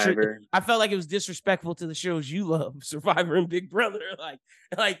was Survivor. I felt like it was disrespectful to the shows you love, Survivor and Big Brother. Like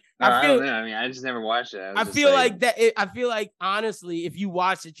I don't know. I mean, I just never watched it. I feel like that. I feel like honestly, if you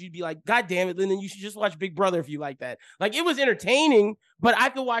watched it, you'd be like, God damn it, Lyndon, you should just watch Big Brother if you like that. Like, it was entertaining, but I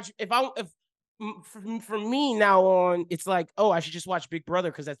could watch if for me now on, it's like, oh, I should just watch Big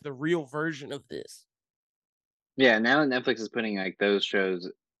Brother because that's the real version of this. Yeah, now Netflix is putting like those shows,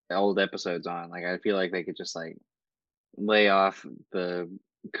 old episodes on. Like, I feel like they could just like lay off the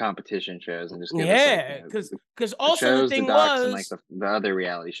competition shows and just give us like because also shows, the thing the docs, and was like the other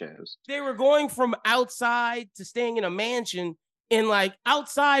reality shows. They were going from outside to staying in a mansion, and like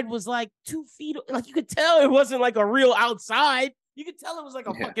outside was like 2 feet. Like, you could tell it wasn't like a real outside. You could tell it was like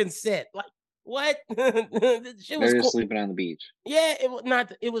a fucking set. Like, what? The shit was They're just sleeping on the beach. Yeah, it was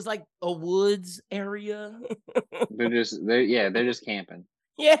not. It was like a woods area. they're just camping.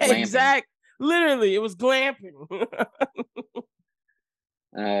 Yeah, exactly. Literally, it was glamping.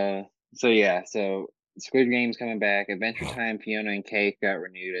 So Squid Game's coming back. Adventure Time, Fiona and Cake got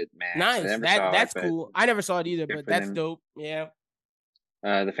renewed at Max. Nice. That's cool. I never saw it either, but that's dope. Yeah.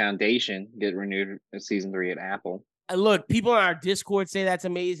 The Foundation get renewed at season 3 at Apple. Look, people on our Discord say that's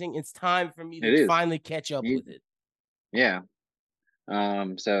amazing. It's time for me to finally catch up with it. Yeah.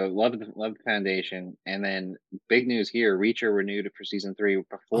 So love the Foundation, and then big news here: Reacher renewed it for season 3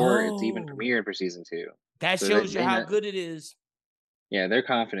 before it's even premiered for season 2. That shows you how good it is. Yeah, they're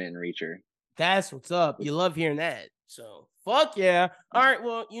confident in Reacher. That's what's up. You love hearing that. So fuck yeah. All right.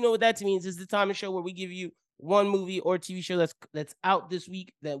 Well, you know what that means. It's the time of show where we give you one movie or TV show that's out this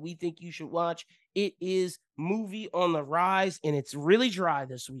week that we think you should watch. It is Movie on the Rise, and it's really dry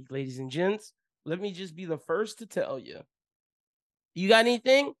this week, ladies and gents. Let me just be the first to tell you. You got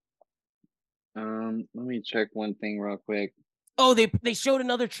anything? Let me check one thing real quick. Oh, they showed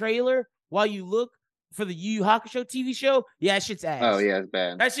another trailer while you look for the Yu Yu Hakusho TV show. Yeah, that shit's ass. Oh yeah, it's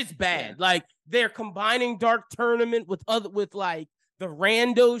bad. That shit's bad. Yeah. Like, they're combining Dark Tournament with like the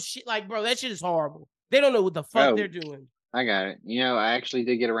rando shit. Like, bro, that shit is horrible. They don't know what the fuck they're doing. I got it. I actually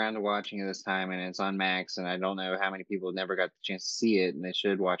did get around to watching it this time, and it's on Max, and I don't know how many people never got the chance to see it, and they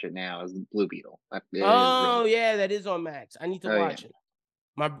should watch it now. Is Blue Beetle. Yeah, that is on Max. I need to watch it.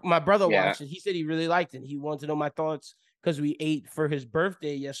 My brother watched it. He said he really liked it. He wanted to know my thoughts because we ate for his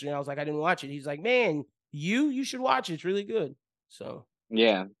birthday yesterday. I was like, I didn't watch it. He's like, man, you should watch it. It's really good. So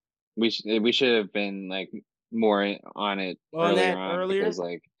yeah, we should have been like more on it earlier because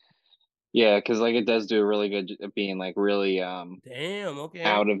like. Yeah, because like it does do a really good at being like really damn, okay,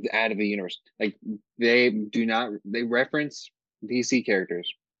 out of the universe. Like, they reference DC characters,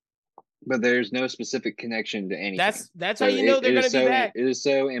 but there's no specific connection to anything. That's how you know they're gonna be back. It is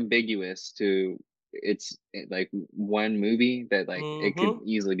so ambiguous to it's like one movie that like it could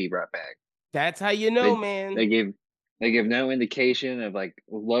easily be brought back. That's how you know, man. They give no indication of like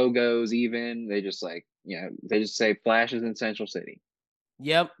logos even. They just like they just say flashes in Central City.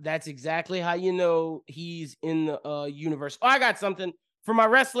 Yep, that's exactly how you know he's in the universe. Oh, I got something for my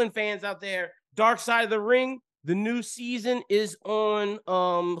wrestling fans out there. Dark Side of the Ring, the new season is on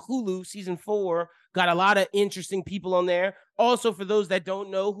Hulu, season 4. Got a lot of interesting people on there. Also, for those that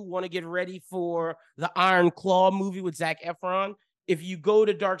don't know who want to get ready for the Iron Claw movie with Zac Efron, if you go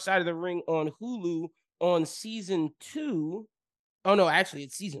to Dark Side of the Ring on Hulu on season 2, oh, no, actually,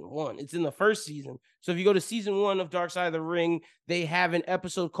 it's season 1. It's in the first season. So if you go to season 1 of Dark Side of the Ring, they have an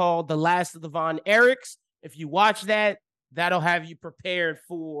episode called The Last of the Von Erichs. If you watch that, that'll have you prepared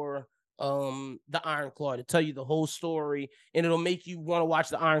for the Iron Claw to tell you the whole story. And it'll make you want to watch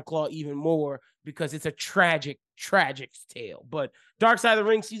the Iron Claw even more because it's a tragic, tragic tale. But Dark Side of the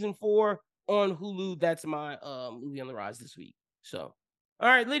Ring, season 4 on Hulu. That's my movie on the rise this week. So, all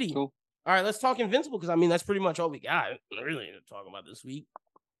right, Liddy. Cool. All right, let's talk Invincible because, I mean, that's pretty much all we got really to talk about this week.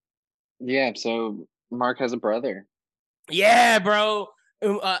 Yeah, so Mark has a brother. Yeah, bro.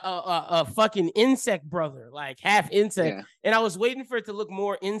 A fucking insect brother, like half insect. Yeah. And I was waiting for it to look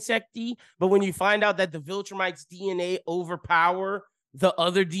more insecty, but when you find out that the Viltrumite's DNA overpower the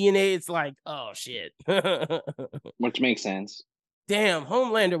other DNA, it's like, oh, shit. Which makes sense. Damn,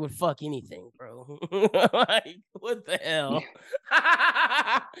 Homelander would fuck anything, bro. Like, what the hell?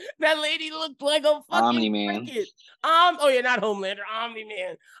 That lady looked like a fucking Omni-Man. Oh yeah, not Homelander,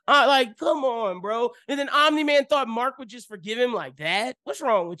 Omni-Man. Like, come on, bro. And then Omni-Man thought Mark would just forgive him like that. What's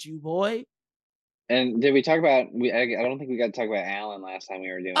wrong with you, boy? And did we talk about I don't think we got to talk about Alan last time we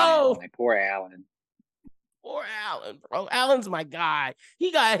were doing it. Oh, Like poor Alan. poor Alan, bro. Alan's my guy.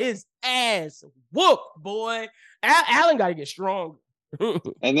 He got his ass whooped, boy. Alan got to get strong.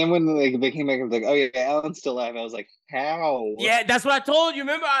 And then when they came back, I was like, oh yeah, Alan's still alive. I was like, how? Yeah, that's what I told you.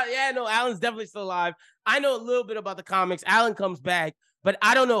 Remember? No, Alan's definitely still alive. I know a little bit about the comics. Alan comes back, but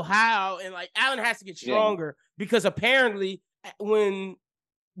I don't know how. And like, Alan has to get stronger because apparently when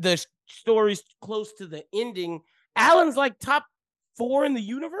the story's close to the ending, Alan's like top 4 in the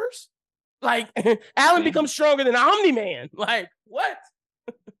universe. Like, Alan becomes stronger than Omni-Man. Like, what?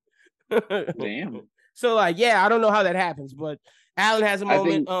 Damn. So like, yeah, I don't know how that happens, but Alan has a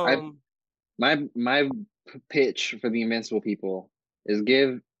moment. My pitch for the Invincible people is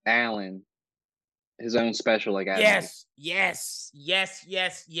give Alan his own special, like Adam. Yes.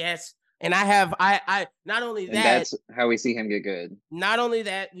 And I not only that, and that's how we see him get good. Not only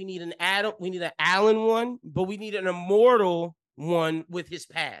that, we need an Alan one, but we need an immortal one with his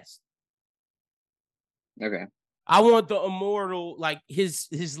past. Okay. I want the immortal, like his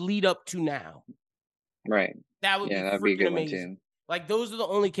lead up to now. Right. That would be freaking amazing. Like those are the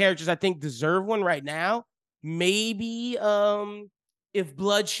only characters I think deserve one right now. Maybe if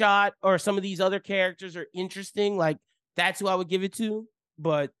Bloodshot or some of these other characters are interesting, like that's who I would give it to.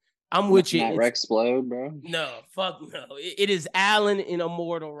 But I'm with you. Not Rexplode, bro. No, fuck no. It is Alan in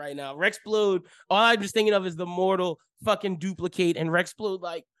Immortal right now. Rexplode, all I'm just thinking of is the mortal fucking Duplicate, and Rexplode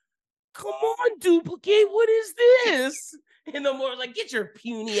like, come on, Duplicate, what is this? And the Mortal's like, get your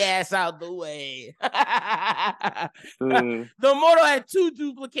puny ass out the way. The Mortal had 2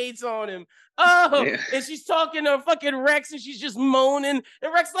 duplicates on him. Oh, yeah. And she's talking to fucking Rex, and she's just moaning.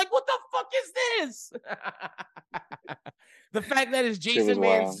 And Rex like, what the fuck is this? The fact that it's Jason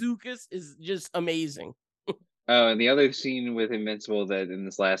Mantzoukas is just amazing. Oh, and the other scene with Invincible that in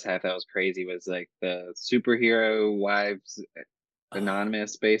this last half that was crazy was like the superhero wives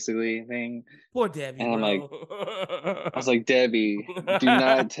anonymous basically thing. Poor Debbie, and I'm bro. I was like, Debbie, do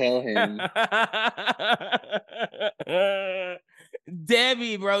not tell him.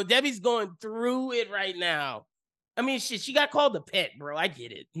 Debbie, bro. Debbie's going through it right now. I mean, shit, she got called a pet, bro. I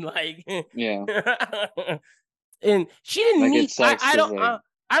get it. Like, yeah. And she didn't meet. I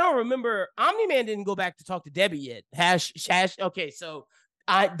don't remember. Omni-Man didn't go back to talk to Debbie yet. Okay, so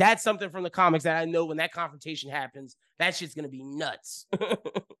that's something from the comics that I know when that confrontation happens, that shit's gonna be nuts.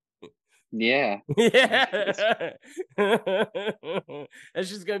 Yeah. That's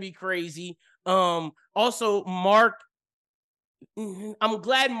just gonna be crazy. Also, Mark. I'm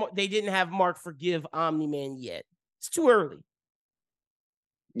glad they didn't have Mark forgive Omni-Man yet. It's too early.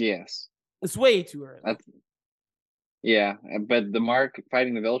 Yes. It's way too early. Yeah, but the Mark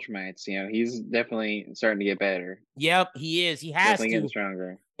fighting the Viltrumites, he's definitely starting to get better. Yep, he is. He has definitely getting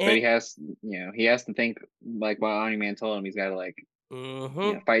stronger. But he has, he has to think like what Omni-Man told him. He's got to like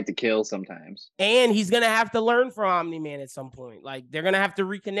fight to kill sometimes. And he's gonna have to learn from Omni-Man at some point. Like they're gonna have to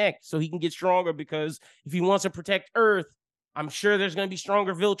reconnect so he can get stronger. Because if he wants to protect Earth, I'm sure there's gonna be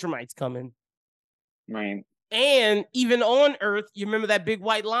stronger Viltrumites coming. Right. And even on Earth, you remember that big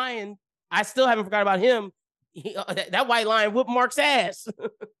white lion? I still haven't forgot about him. That white lion whooped Mark's ass.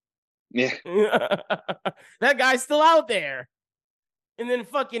 Yeah. That guy's still out there. And then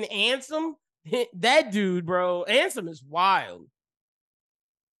fucking Ansem, that dude, bro. Ansem is wild.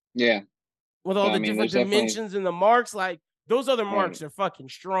 Yeah. With all the different dimensions and the marks, like those other marks are fucking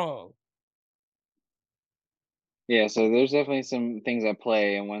strong. Yeah, so there's definitely some things at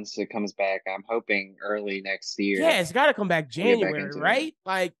play, and once it comes back, I'm hoping early next year. Yeah, it's got to come back January, right?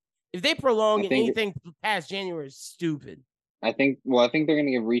 Like if they prolong anything past January, is stupid. I think they're going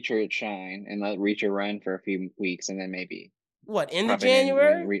to give Reacher its shine and let Reacher run for a few weeks, and then maybe end of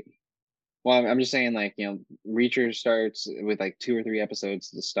January. Well, I'm just saying, like, Reacher starts with like 2 or 3 episodes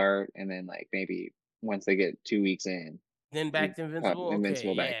to start, and then like maybe once they get 2 weeks in, then back to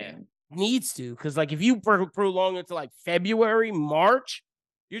Invincible. Back in. Needs to, because like if you prolong it to like February, March,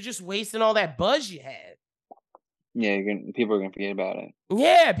 you're just wasting all that buzz you had. Yeah, people are gonna forget about it.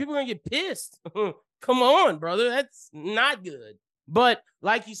 Yeah, people are gonna get pissed. Come on, brother, that's not good. But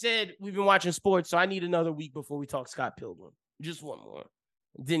like you said, we've been watching sports, so I need another week before we talk Scott Pilgrim. Just one more.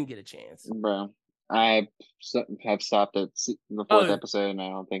 Didn't get a chance, bro. I have stopped at the 4th episode, and I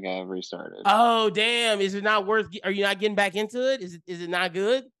don't think I have restarted. Oh damn! Is it not worth? Are you not getting back into it? Is it not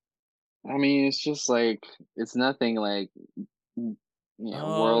good? I mean, it's just like it's nothing like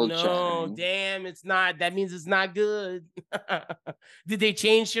world shattering. Damn, it's not. That means it's not good. Did they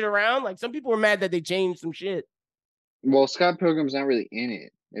change shit around? Like some people were mad that they changed some shit. Well, Scott Pilgrim's not really in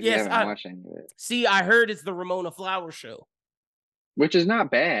it. If you haven't watched any of it. See, I heard it's the Ramona Flowers show. which is not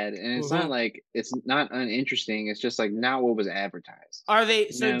bad, and it's not like it's not uninteresting. It's just like not what was advertised. Are they?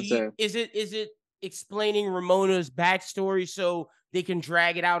 So is it explaining Ramona's backstory so they can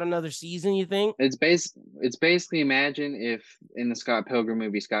drag it out another season? You think it's basically imagine if in the Scott Pilgrim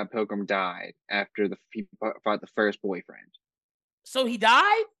movie, Scott Pilgrim died after he fought the first boyfriend. So he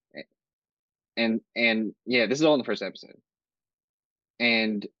died, and yeah, this is all in the first episode,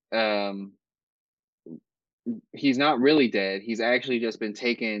 and he's not really dead. He's actually just been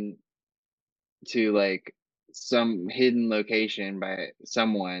taken to like some hidden location by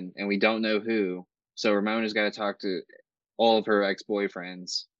someone, and we don't know who. So Ramona's got to talk to all of her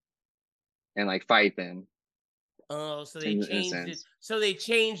ex-boyfriends and like fight them. Oh, so they changed it. So they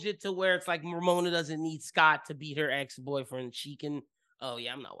changed it to where it's like Ramona doesn't need Scott to beat her ex-boyfriend. She can. Oh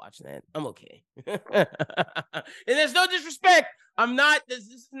yeah, I'm not watching that. I'm okay. And there's no disrespect. I'm not. This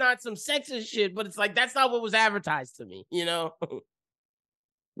is not some sexist shit, but it's like that's not what was advertised to me. You know.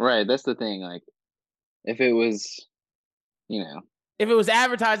 Right. That's the thing. Like, if it was, if it was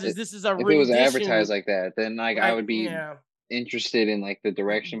advertised as this is a if rendition, it was advertised like that, then like I would be interested in like the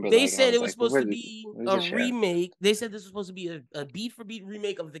direction. But they like, said it was supposed to be a remake. They said this was supposed to be a beat for beat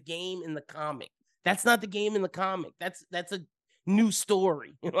remake of the game in the comic. That's not the game in the comic. That's a new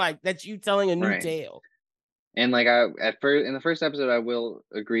story. Like that's you telling a new tale. And like in the first episode, I will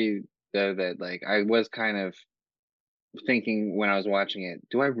agree though that like I was kind of thinking when I was watching it,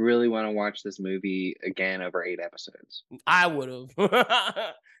 do I really want to watch this movie again over 8 episodes? I would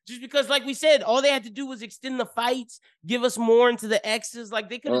have. Just because, like we said, all they had to do was extend the fights, give us more into the X's. Like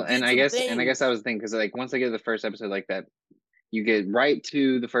they could have. And I guess that was the thing, because like once I get to the first episode like that, you get right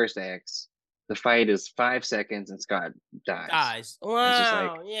to the first X. The fight is 5 seconds and Scott dies. Wow. Just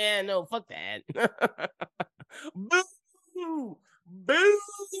like, yeah, no, fuck that. Boo! Boo!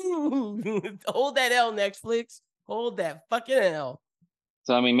 Hold that L, Netflix. Hold that fucking L.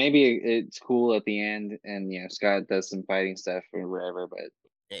 So I mean, maybe it's cool at the end, and Scott does some fighting stuff or whatever. But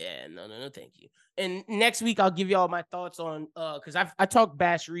yeah, no, thank you. And next week I'll give y'all my thoughts on because I talked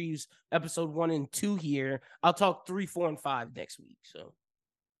Bash Reeves episode 1 and 2 here. I'll talk 3, 4, and 5 next week. So.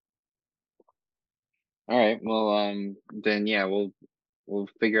 All right. Well, then yeah, we'll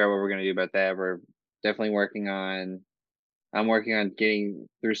figure out what we're gonna do about that. We're definitely working on. I'm working on getting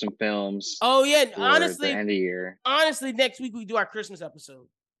through some films. Oh yeah, honestly, the end of year. Honestly, next week we do our Christmas episode.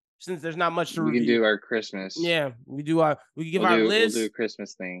 Since there's not much to review. We can do our Christmas. Yeah, we can give our list. We'll do a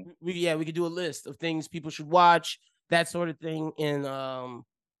Christmas thing. We could do a list of things people should watch, that sort of thing. And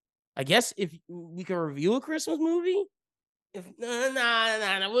I guess if we can review a Christmas movie. If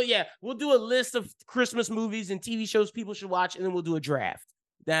we'll do a list of Christmas movies and TV shows people should watch, and then we'll do a draft.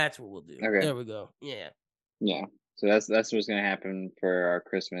 That's what we'll do. Okay. There we go. Yeah. Yeah. So that's what's gonna happen for our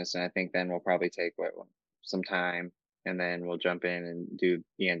Christmas, and I think then we'll probably take some time, and then we'll jump in and do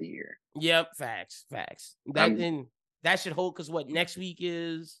the end of the year. Yep, facts. That should hold because what next week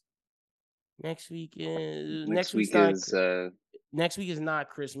is next week is not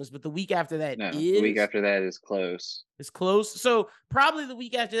Christmas, but the week after that is. The week after that is close. It's close. So probably the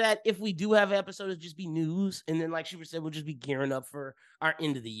week after that, if we do have an episode, it'll just be news. And then like Super said, we'll just be gearing up for our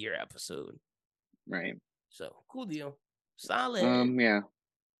end of the year episode. Right. So cool deal. Solid. Yeah.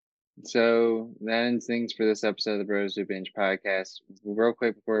 So that ends things for this episode of the Bros Who Binge podcast. Real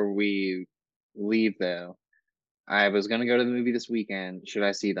quick before we leave though, I was gonna go to the movie this weekend. Should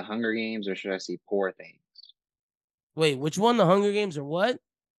I see The Hunger Games or should I see Poor Things? Wait, which one? The Hunger Games or what?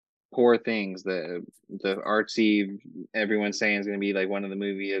 Poor Things, the artsy, everyone's saying is gonna be like one of the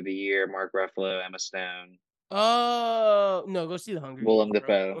movie of the year. Mark Ruffalo, Emma Stone. Oh no, go see The Hunger Games. Willem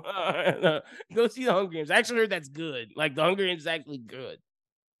Dafoe. No, go see The Hunger Games. I actually heard that's good. Like The Hunger Games is actually good.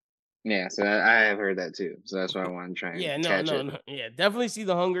 Yeah, so I have heard that too. So that's why I want to try and catch it. No. Yeah, definitely see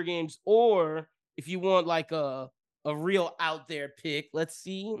The Hunger Games. Or if you want like a real out there pick, let's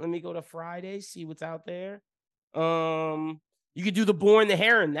see. Let me go to Friday, see what's out there. You could do The Boy and the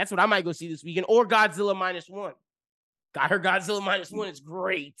Heron. That's what I might go see this weekend. Or Godzilla -1. Got her Godzilla -1. It's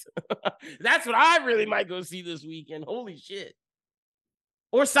great. That's what I really might go see this weekend. Holy shit.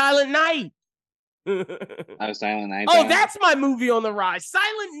 Or Silent Night. Silent Night. Oh, that's my movie on the rise.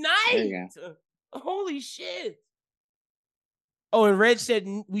 Silent Night. There you go. Holy shit. Oh, and Reg said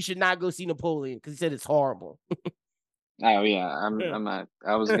we should not go see Napoleon because he said it's horrible. Oh yeah, I'm not.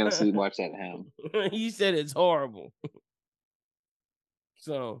 I was gonna watch that at home. He said it's horrible.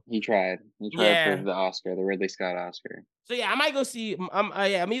 So he tried. For the Oscar, the Ridley Scott Oscar. So yeah, I might go see. I'm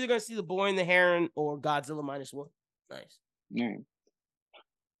either gonna see The Boy and the Heron or Godzilla -1. Nice.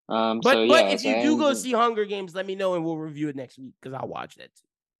 All right. But if you do go see Hunger Games, let me know and we'll review it next week because I'll watch that too.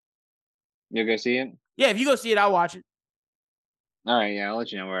 You'll go see it? Yeah, if you go see it, I'll watch it. All right, yeah, I'll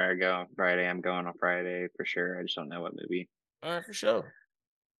let you know where I go on Friday. I'm going on Friday for sure. I just don't know what movie. All right, for sure.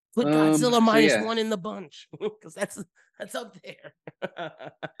 Put Godzilla So minus yeah. one in the bunch because that's up there.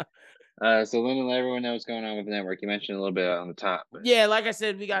 So Lyndon, let everyone know what's going on with the network. You mentioned a little bit on the top, but Yeah, like I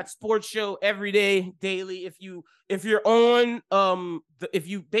said, we got sports show every day, daily. If you're on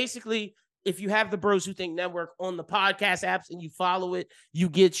if you have the Bros Who Think Network on the podcast apps and you follow it, you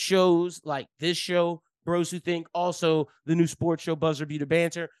get shows like this show, Bros Who Think. Also, the new sports show, Buzzer Beater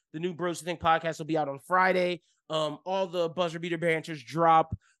Banter. The new Bros Who Think podcast will be out on Friday. All the Buzzer Beater Banters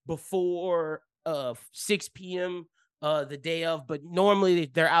drop before 6 p.m. The day of, but normally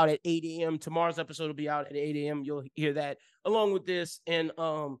they're out at 8 a.m. Tomorrow's episode will be out at 8 a.m. You'll hear that along with this, and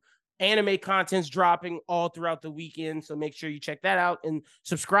anime content's dropping all throughout the weekend, so make sure you check that out and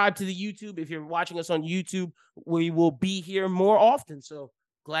subscribe to the YouTube. If you're watching us on YouTube, we will be here more often, so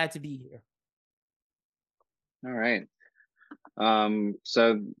glad to be here. All right.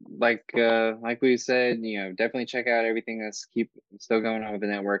 So like we said, definitely check out everything that's still going on with the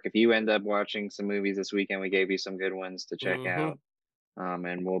network. If you end up watching some movies this weekend, we gave you some good ones to check out.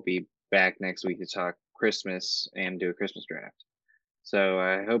 And we'll be back next week to talk Christmas and do a Christmas draft. So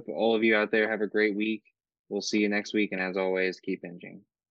I hope all of you out there have a great week. We'll see you next week, and as always, keep binging.